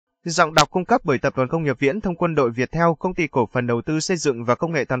Giọng đọc cung cấp bởi Tập đoàn Công nghiệp Viễn thông Quân đội Việt Theo, Công ty cổ phần đầu tư xây dựng và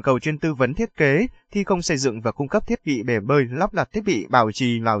công nghệ toàn cầu chuyên tư vấn thiết kế, thi công xây dựng và cung cấp thiết bị bể bơi, lắp đặt thiết bị bảo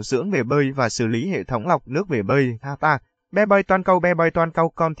trì bảo dưỡng bể bơi và xử lý hệ thống lọc nước bể bơi. HPA.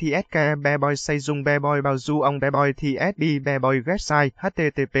 beboitoancaucom TSK beboi xây dung beboi bao du ong beboi TSB beboi website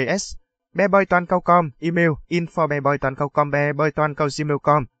https beboitoancaucom email info beboitoancaucom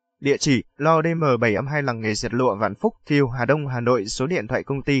địa chỉ Lò DM7/2 Làng Nghề Dệt Lụa Vạn Phúc, Thiêu, Hà Đông, Hà Nội, số điện thoại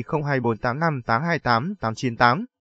công ty 02485828898.